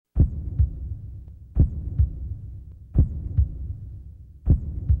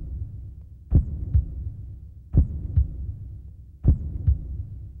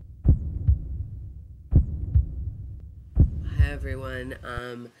everyone.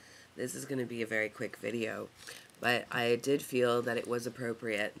 This is going to be a very quick video, but I did feel that it was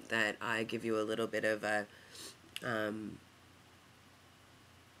appropriate that I give you a little bit of a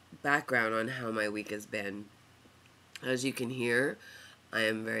background on how my week has been. As you can hear, I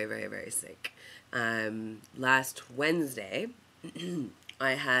am very, very, very sick. Last Wednesday,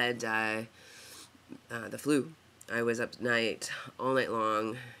 I had the flu. I was up night, all night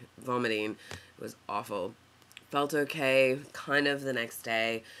long, vomiting. It was awful. Felt okay, kind of the next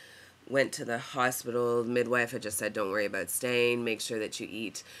day. Went to the hospital. The midwife had just said, don't worry about staying. Make sure that you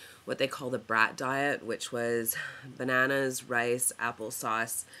eat what they call the brat diet, which was bananas, rice,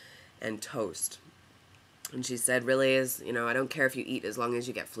 applesauce, and toast. And she said, really is, I don't care if you eat as long as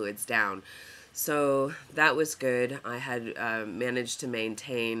you get fluids down. So that was good. I had managed to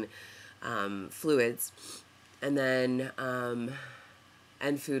maintain fluids. And then,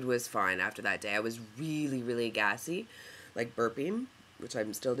 and food was fine after that day. I was really, really gassy, like burping, which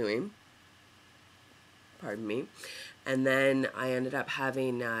I'm still doing. Pardon me. And then I ended up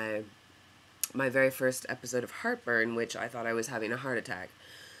having my very first episode of heartburn, which I thought I was having a heart attack.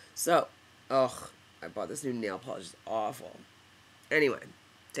 So, I bought this new nail polish. It's awful. Anyway,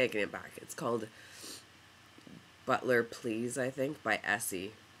 taking it back. It's called Butler Please, I think, by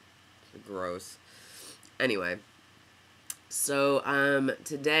Essie. Gross. Anyway, so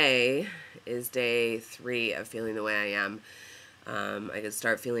today is day 3 of feeling the way I am. I could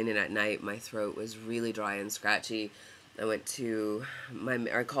start feeling it at night. My throat was really dry and scratchy. I went to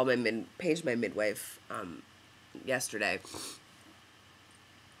I called my midwife yesterday.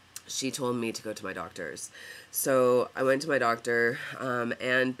 She told me to go to my doctor's. So I went to my doctor,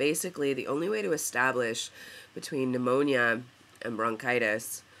 and basically the only way to establish between pneumonia and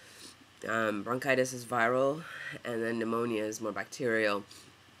bronchitis, bronchitis is viral, and then pneumonia is more bacterial,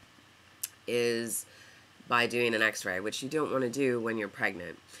 is by doing an x-ray, which you don't want to do when you're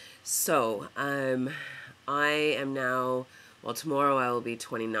pregnant. So, I am now, well, tomorrow I will be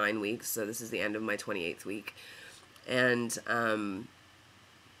 29 weeks, so this is the end of my 28th week. And,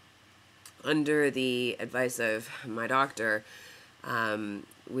 under the advice of my doctor,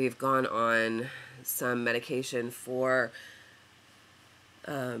 we've gone on some medication for,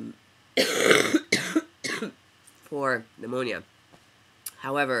 for pneumonia.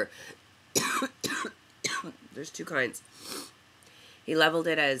 However, there's 2 kinds. He leveled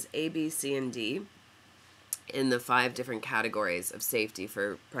it as A, B, C, and D in the 5 different categories of safety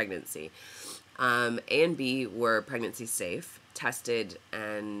for pregnancy. A and B were pregnancy safe, tested,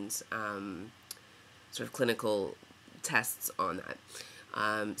 and sort of clinical tests on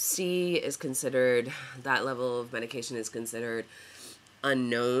that. C is considered, that level of medication is considered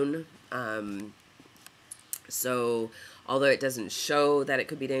unknown. So although it doesn't show that it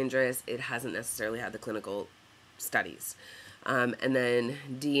could be dangerous, it hasn't necessarily had the clinical studies. And then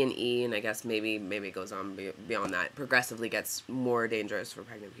D and E, and I guess maybe it goes on beyond that, progressively gets more dangerous for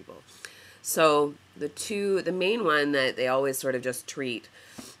pregnant people. So the main one that they always sort of just treat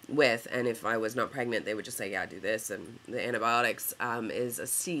with, and if I was not pregnant, they would just say, yeah, do this, and the antibiotics, is a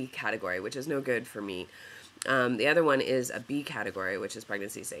C category, which is no good for me. The other one is a B category, which is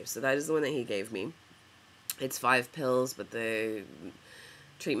pregnancy safe. So that is the one that he gave me. It's 5 pills, but the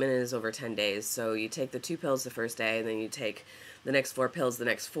treatment is over 10 days. So you take the 2 pills the first day, and then you take the next 4 pills the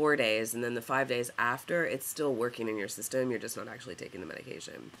next 4 days, and then the 5 days after, it's still working in your system. You're just not actually taking the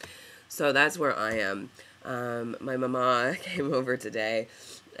medication. So that's where I am. My mama came over today,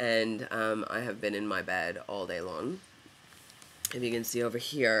 and I have been in my bed all day long. If you can see over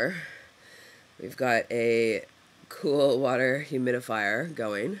here, we've got a cool water humidifier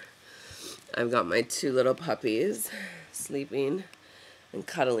going. I've got my 2 little puppies sleeping and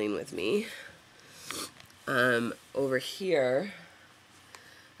cuddling with me. Over here,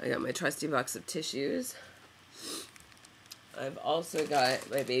 I got my trusty box of tissues. I've also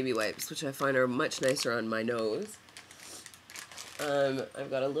got my baby wipes, which I find are much nicer on my nose. I've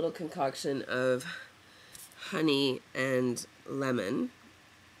got a little concoction of honey and lemon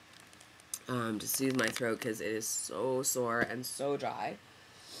to soothe my throat because it is so sore and so dry.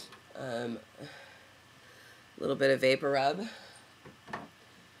 A little bit of vapor rub,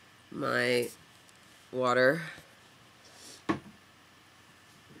 my water.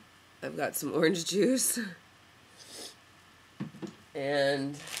 I've got some orange juice.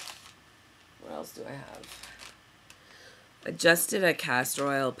 And what else do I have? I just did a castor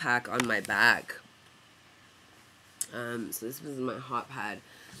oil pack on my back. So this was my hot pad,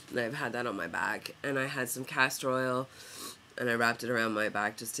 and I've had that on my back. And I had some castor oil, and I wrapped it around my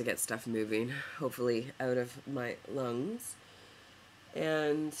back just to get stuff moving, hopefully out of my lungs.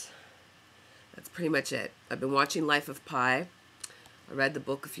 And that's pretty much it. I've been watching Life of Pi. I read the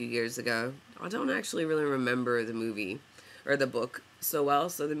book a few years ago. I don't actually really remember the movie or the book so well,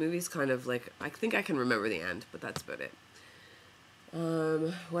 so the movie's kind of like, I think I can remember the end, but that's about it.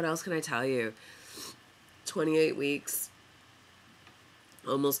 What else can I tell you? 28 weeks,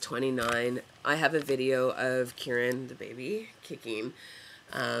 almost 29. I have a video of Kieran, the baby, kicking,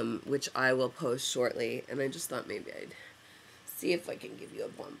 which I will post shortly, and I just thought maybe I'd see if I can give you a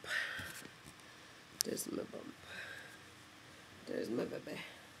bump. There's my bump. There's my baby.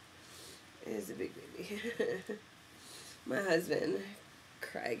 There's a big baby. My husband,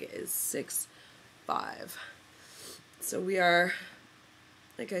 Craig, is 6'5". So we are,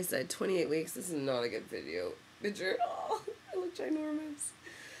 like I said, 28 weeks. This is not a good picture at all. I look ginormous.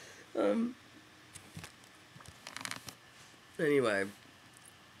 Anyway,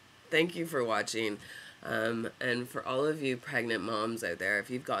 thank you for watching. And for all of you pregnant moms out there,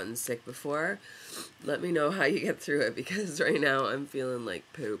 if you've gotten sick before, let me know how you get through it, because right now I'm feeling like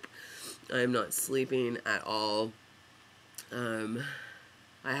poop. I'm not sleeping at all.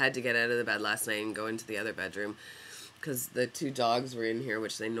 I had to get out of the bed last night and go into the other bedroom because the 2 dogs were in here,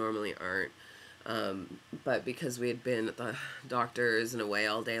 which they normally aren't. But because we had been at the doctor's and away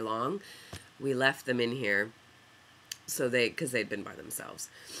all day long, we left them in here because they'd been by themselves.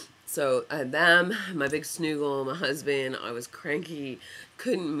 So them, my big snoogle, my husband, I was cranky,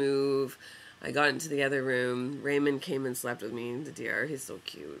 couldn't move. I got into the other room. Raymond came and slept with me, the dear. He's so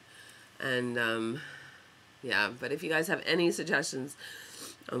cute. And yeah, but if you guys have any suggestions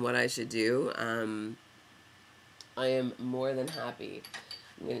on what I should do, I am more than happy.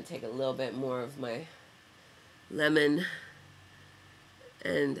 I'm going to take a little bit more of my lemon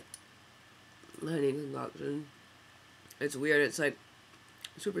and honey concoction. It's weird. It's like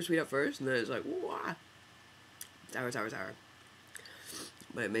super sweet at first, and then it's like, wah, sour, sour, sour.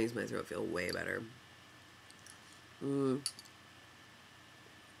 But it makes my throat feel way better.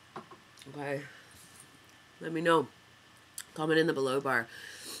 Okay. Let me know. Comment in the below bar.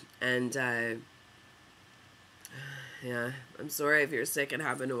 And, yeah, I'm sorry if you're sick and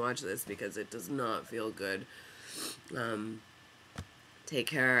happen to watch this, because it does not feel good. Take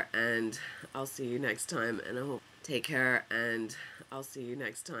care, and I'll see you next time. And I hope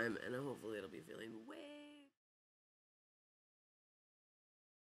hopefully it'll be feeling way